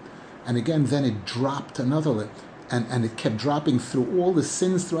Arishon. And again, then it dropped another, and it kept dropping through all the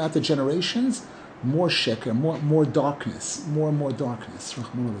sins throughout the generations. More sheker, more darkness, more and more darkness.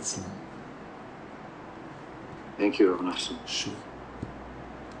 Rahman al-Islam. Thank you, Rav Nasan. Sure.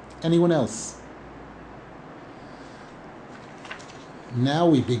 Anyone else? Now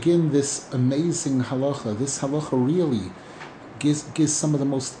we begin this amazing halakha. This halakha really gives some of the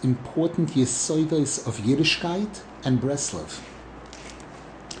most important yesodos of Yiddishkeit and Breslov.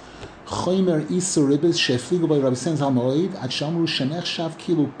 Chomer isu ribis shefligu by Rabbi Sen Zal Moed ad shamru shenech shav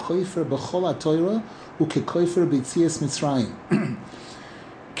kilu koifer b'chol ha'Torah ukekoifer b'tzias Mitzrayim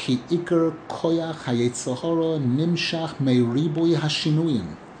ki iker koyach hayetzahara nimshach meiriboy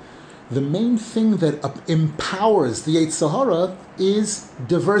hashinuyim. The main thing that empowers the Yetzer Hara is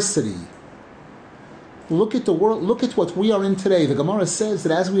diversity. Look at the world. Look at what we are in today. The Gemara says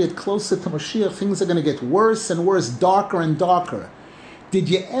that as we get closer to Mashiach, things are going to get worse and worse, darker and darker. Did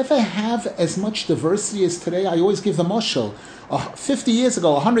you ever have as much diversity as today? I always give the mashal. 50 years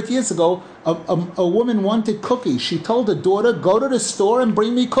ago, 100 years ago, a woman wanted cookies. She told her daughter, go to the store and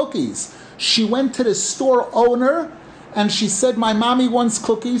bring me cookies. She went to the store owner and she said, my mommy wants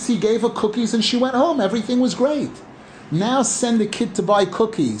cookies. He gave her cookies and she went home. Everything was great. Now send the kid to buy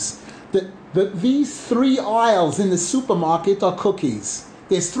cookies. These 3 aisles in the supermarket are cookies.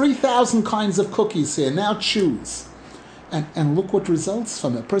 There's 3,000 kinds of cookies here. Now choose. And look what results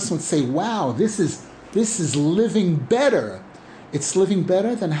from it. A person would say, wow, this is living better. It's living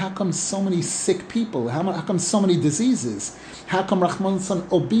better, then how come so many sick people? How come so many diseases? How come Rahman al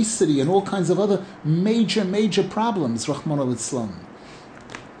obesity and all kinds of other major problems, Rahman al-Islam?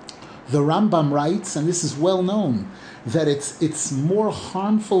 The Rambam writes, and this is well known, that it's more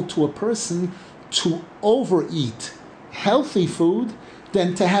harmful to a person to overeat healthy food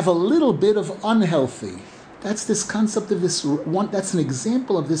than to have a little bit of unhealthy. That's this concept of this one. That's an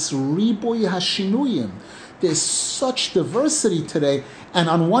example of this riboy hashinuyim. There's such diversity today, and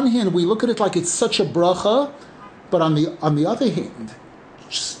on one hand we look at it like it's such a bracha, but on the other hand,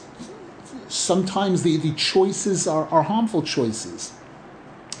 sometimes the choices are harmful choices.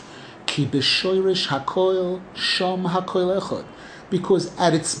 Ki b'shoirish hakoil sham hakoil echad, because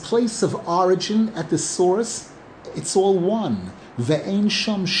at its place of origin, at the source, it's all one. Ve'ein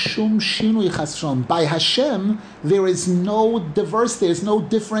sham shum shinui chas v'shalom. By Hashem, there is no diversity, there is no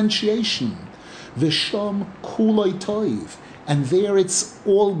differentiation. V'sham kuloi toiv, and there it's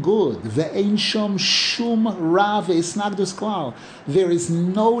all good. Ve'ein sham shum ra ve'isnagdus klal. There is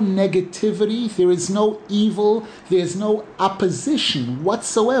no negativity, there is no evil, there is no opposition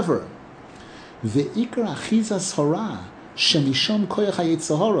whatsoever. Ve'ikar achizas hora shemisham koyach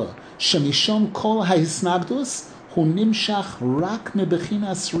hayetzer hara shemisham kol ha'isnagdus hu nimshach rak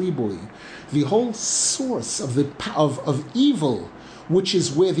mebechinas riboy. The whole source of evil, which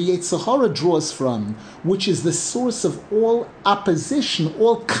is where the Yetzer Hara draws from, which is the source of all opposition,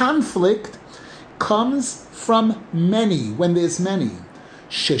 all conflict, comes from many, when there's many.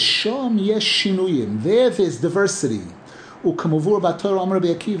 Shesham yesh shinuyim. There's diversity. Ukamuvur b'Torah Amar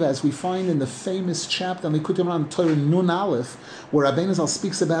Rabbi Akiva, as we find in the famous chapter on Likutey on Torah Nun Aleph, where Rabbeinu Zal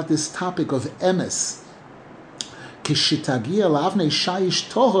speaks about this topic of emes. Kishitagia lavnei shayish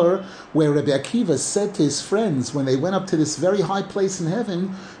tohar, where Rabbi Akiva said to his friends when they went up to this very high place in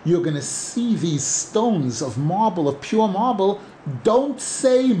heaven, you're going to see these stones of marble, of pure marble. Don't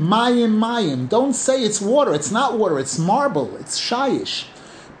say mayim. Don't say it's water. It's not water. It's marble. It's shayish.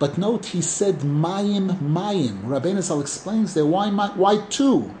 But note, he said mayim. Rabbeinu Zal explains there why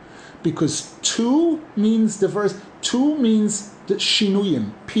 2, because 2 means diverse. 2 means the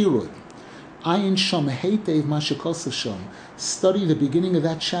shinuyim, pirud. Ayin sham heitev mashikosav sham. Study the beginning of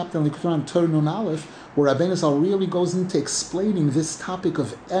that chapter in Likutey on Torah Nun Aleph, where Rabbeinu Zal really goes into explaining this topic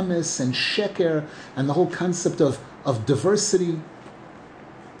of emes and sheker and the whole concept of diversity.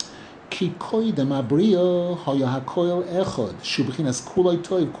 Ki koydem abriya haya hakoil echad shubichinas kulay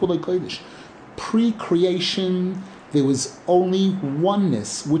toiv kulay kodesh. Pre-creation, there was only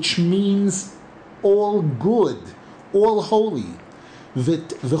oneness, which means all good, all holy.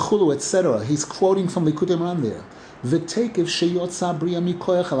 V'chulu, etc. He's quoting from Likutey Moharan there. V'tekev sheyotza bria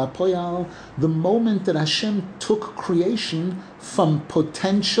mikoyach alapoyal. The moment that Hashem took creation from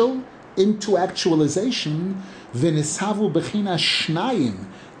potential into actualization, v'nisavu bechina shnayim,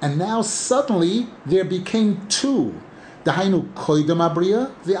 and now suddenly there became 2. Dahainu koydem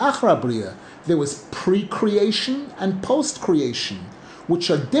abriya v'achra abriya. There was pre-creation and post-creation, which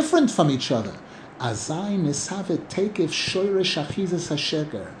are different from each other. That's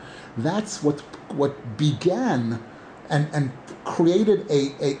what began and created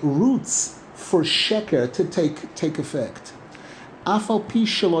a roots for sheker to take effect.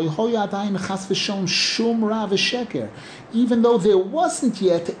 Even though there wasn't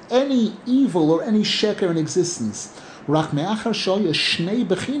yet any evil or any sheker in existence.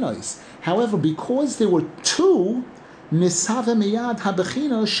 However, because there were two,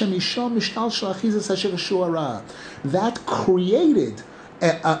 that created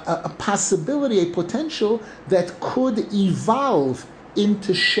a possibility, a potential that could evolve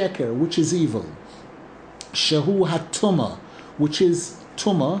into sheker, which is evil. Shehu hatuma, which is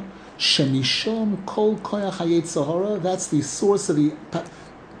tuma. Shemishom kol koyach hayetzer hara. That's the source of the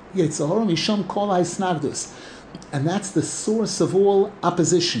yetzer hara. Mishom kol haisnagdus, and that's the source of all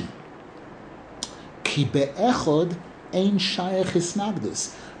opposition. Ki be'echod ein shayach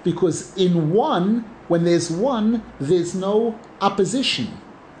hisnagdus, because in one, when there's one, there's no opposition.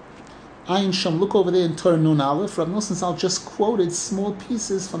 Ayin Sham, look over there in Torah Nun Aleph. Rav Nosson Zal just quoted small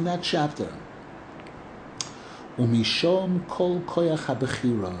pieces from that chapter. Umishom kol koyach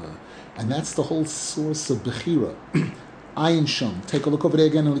habechira, and that's the whole source of bechira. Ayin Sham, take a look over there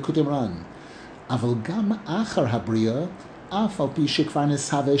again in Likutey Ran. Aval gam achar habriya, af al pi shekvar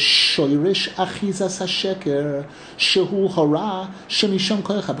neshave shoirish achizas hasheker shehu hara shemishom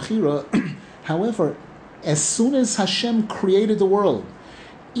koyach habechira. However, as soon as Hashem created the world,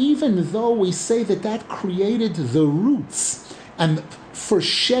 even though we say that created the roots, and for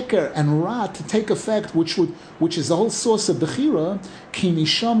sheker and ra to take effect, which is the whole source of bechira, ki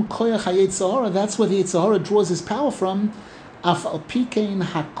misham koyach hayetzer hara, that's where the yetzer hara draws his power from. Af al pikein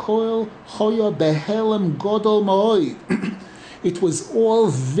hakoil hoya behelem godol ma'oi. It was all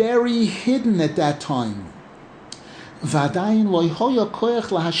very hidden at that time. V'adayin lo hoya koyach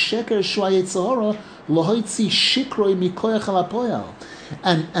lahasheker shua yetzer hara lohoitzi shikroi mikoyach alapoyal.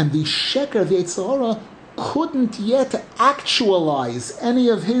 And the sheker, the yetzer hara, couldn't yet actualize any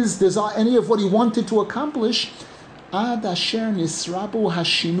of his desire, any of what he wanted to accomplish. Ad asher nisrabu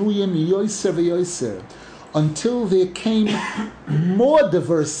hashinuyim yoiser v'yoiser, until there came more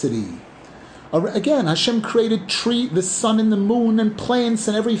diversity. Again, Hashem created the sun and the moon and plants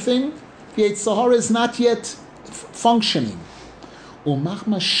and everything. The yetzer hara is not yet functioning.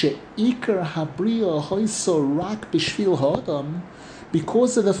 Umachma she'ikar habriya hoiso rak b'shvil ha'adam,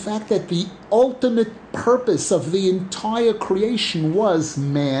 because of the fact that the ultimate purpose of the entire creation was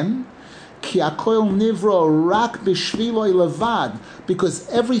man, ki akoil nivra rak b'shviloi levad, because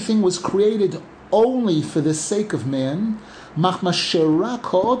everything was created only for the sake of man, machma she'rak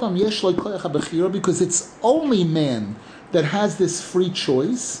ha'adam yesh lo koyach habechira, because it's only man that has this free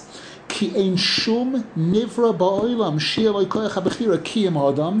choice. Ki ein shum nivra ba'olam she'eh lo koyach habechira ki im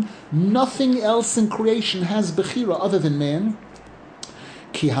ha'adam, nothing else in creation has bechira other than man.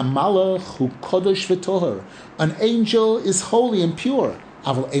 Ki hamalach hu kodesh v'toher, an angel is holy and pure.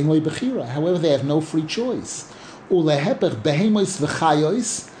 Aval ein lo bechira, however, they have no free choice. Ulehepech behemos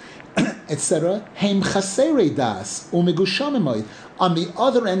v'chayos, etc. Heim chaserei das umegushamimoid. On the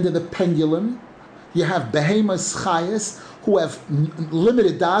other end of the pendulum, you have behemos chayos who have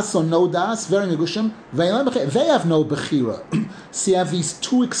limited das or no das, very megusham. They have no bechira. So you have these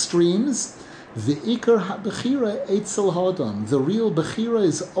two extremes. The ikar ha-bechira eitzel hadam. The real bechira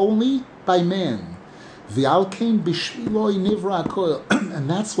is only by man. V'alkein b'shviloi nivra hakoil. And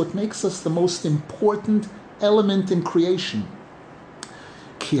that's what makes us the most important element in creation.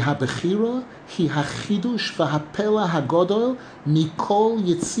 Ki ha-bechira hi ha-chidush v'ha-pela ha-godol mikol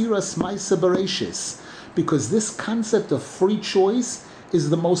yitziras ma'aseh bereishis. Because this concept of free choice is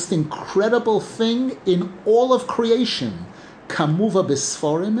the most incredible thing in all of creation. Kamuva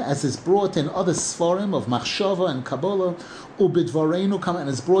b'sforim, as is brought in other sforim of Machshava and Kabbalah, ubidvarenu, and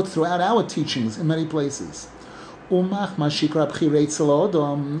is brought throughout our teachings in many places. Umach mashikra b'chira eitzel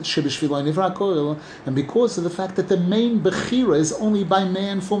ha'adam shebishvilo nivra koil, and because of the fact that the main bechira is only by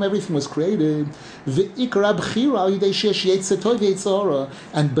man from everything was created, v'ikra b'chira al yidei sheyesh yetzer tov yetzer hara,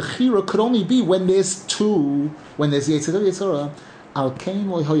 and bechira could only be when there's two, when there's yetzer tov yetzer hara. Al kein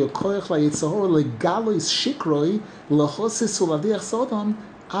lo hoya koyach la yetzer hara legalos shikroi lachosis uladiach sodom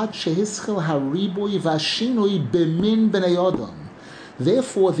ad shehischel haribui vashinui bemin b'nei adam.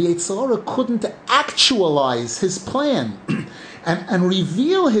 Therefore, the yetzer hara couldn't actualize his plan and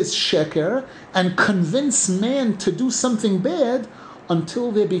reveal his sheker and convince man to do something bad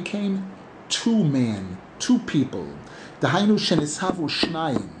until there became two people. Dahainu shenishavu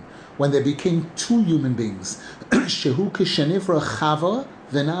shnayim, when there became two human beings. Shehu kishenivra chava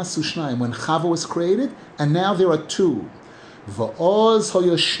v'nasu shnayim, when chava was created, and now there are two. V'oz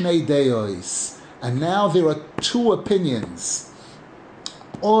hoya shnei deos, and now there are two opinions.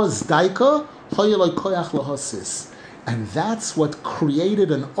 Oz daika hoya lo koyach lahosis, and that's what created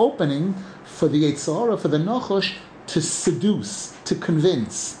an opening for the yetzer hara, for the nachosh, to seduce, to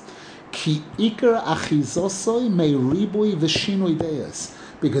convince. Ki ikar achizosoi me ribui v'shinui deos,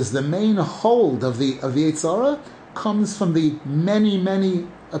 because the main hold of the yetzer hara comes from the many, many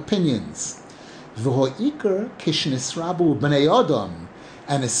opinions. V'ho'ikar kishnisrabu b'nei adam,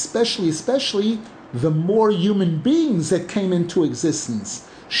 and especially the more human beings that came into existence.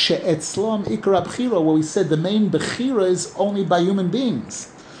 She'etzlam ikar abchira, where we said the main bechira is only by human beings.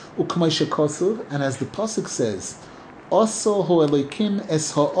 Ukmay shekosuv, and as the pasuk says, Oso ho'elikim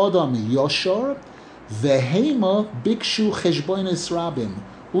es ha'adam yoshor, v'heima bikshu cheshbonos rabim.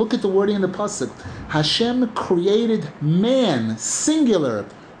 Look at the wording in the pasuk. Hashem created man, singular,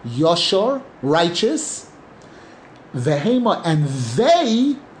 yoshor, righteous, v'heima, and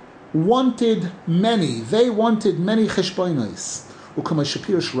they wanted many. They wanted many cheshbonos. Ukmay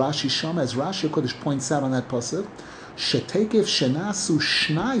shapirish Rashi Sham, as Rashi Kodesh points out on that pasuk, shetekev shenasu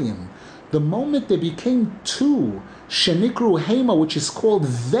shnayim, the moment they became two, shenikru hema, which is called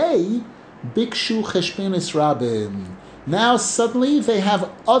they, bikshu cheshbonos rabim. Now suddenly they have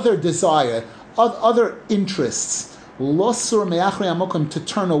other desire, other interests. Losur me'achrei amokim, to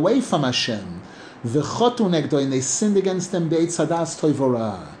turn away from Hashem. V'chotu negdo, and they sinned against them be'etz hadas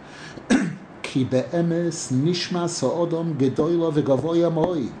toivora. Ki be'emes nishmas ha'odom gedoyla v'gavoya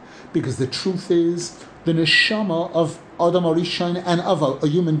mo'id. Because the truth is, the neshama of Adam Arishon and of a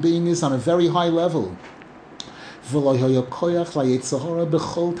human being is on a very high level. And the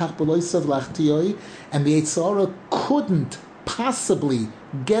Yetzirah couldn't possibly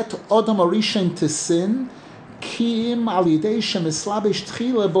get Adam Arishon to sin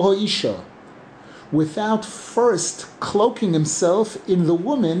without first cloaking himself in the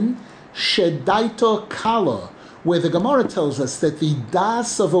woman Shedaito Kala, where the Gemara tells us that the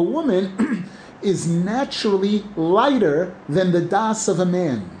das of a woman is naturally lighter than the das of a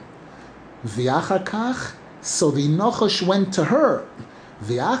man. V'achakach, so the Nachash went to her.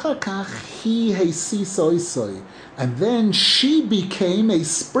 V'achakach he heisisoisoi, and then she became a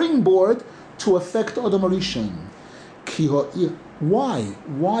springboard to affect Adam Arishon. Why?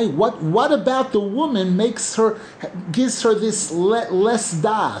 What about the woman gives her this less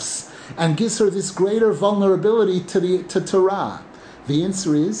das and gives her this greater vulnerability to Torah? The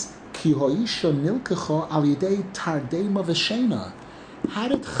answer is Ki hoisha nilkecha al yidei tardema v'shena. How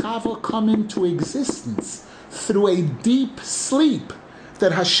did Chava come into existence? Through a deep sleep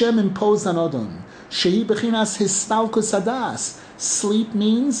that Hashem imposed on Adam. Shehi bechinas histalkus hadas. Sleep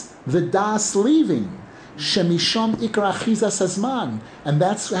means the das leaving. Shemisham ikra achizas hazman, and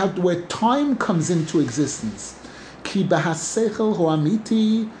that's where time comes into existence. Ki bahasechel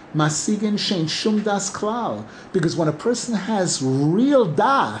hoamiti masigen shein shum das klal. Because when a person has real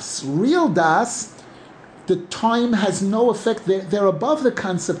das, the time has no effect. They're above the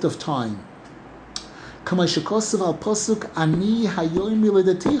concept of time. As it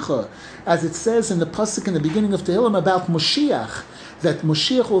says in the pasuk in the beginning of Tehillim about Moshiach, that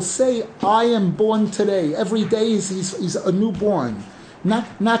Moshiach will say, I am born today. Every day he's a newborn.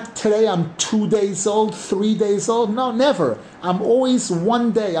 Not today I'm 2 days old, 3 days old. No, never. I'm always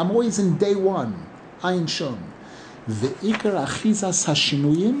 1 day. I'm always in day one. Ayin Shom. Ve'ikar achizas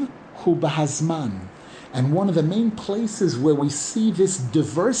hashinuyim hu bahazman. And one of the main places where we see this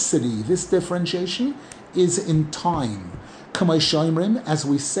diversity, this differentiation, is in time. As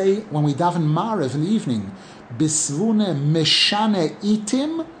we say when we daven Maariv in the evening, Bisvune meshane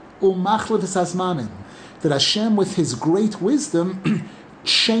itim umachlev hazmanim. That Hashem, with His great wisdom,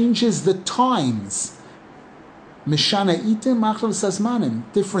 changes the times. Meshane itim machlev hazmanim.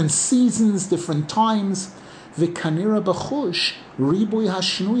 Different seasons, different times. V'kanira b'chush ribui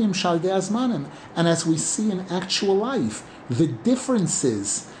hashnuyim shaldei hazmanim. And as we see in actual life, the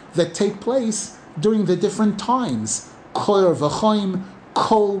differences that take place during the different times. Koyer v'choim,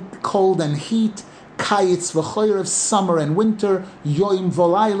 cold and heat. Kayitz v'choyer, summer and winter. Yoim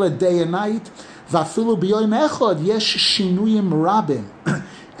v'layla, day and night. V'afilu b'yoim echad yesh shinuyim rabim.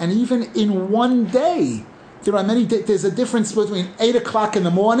 And even in one day, there are many. There's a difference between 8 o'clock in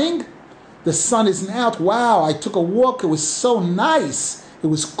the morning. The sun isn't out. Wow, I took a walk. It was so nice. It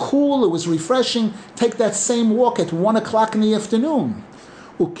was cool. It was refreshing. Take that same walk at 1 o'clock in the afternoon.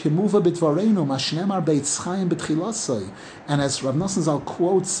 And as Rav Nasan Zal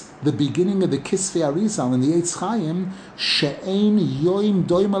quotes the beginning of the Kisvei Arizal in the Eitz Chaim, she'ein yoim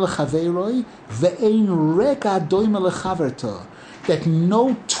doima lechaveroi ve'ein reka doima lechaverto, that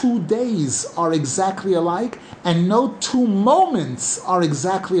no 2 days are exactly alike and no 2 moments are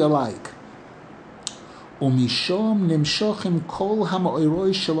exactly alike. Umishom nimshochim kol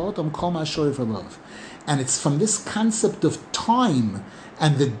ha'ma'oroi shel adam kol ma'ashor v'lov. And it's from this concept of time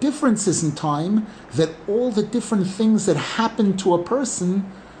and the differences in time that all the different things that happen to a person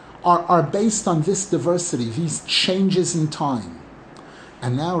are based on this diversity, these changes in time.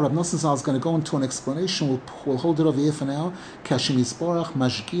 And now Rab Nasan Zal is going to go into an explanation. We'll hold it over here for now. Kashim Yisborach,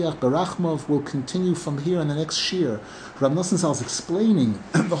 Mashgiach, Barachmov will continue from here in the next shir. Rab Nasan Zal is explaining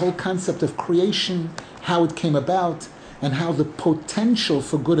the whole concept of creation, how it came about, and how the potential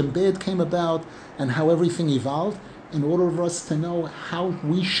for good and bad came about, and how everything evolved, in order for us to know how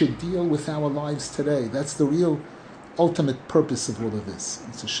we should deal with our lives today. That's the real ultimate purpose of all of this.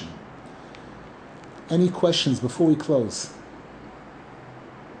 It's a shame. Any questions before we close?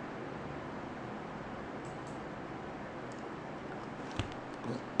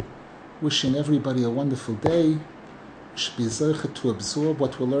 Wishing everybody a wonderful day. Should be zeicha to absorb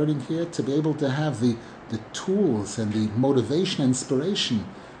what we're learning here, to be able to have the tools and the motivation and inspiration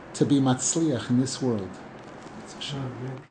to be matzliach in this world.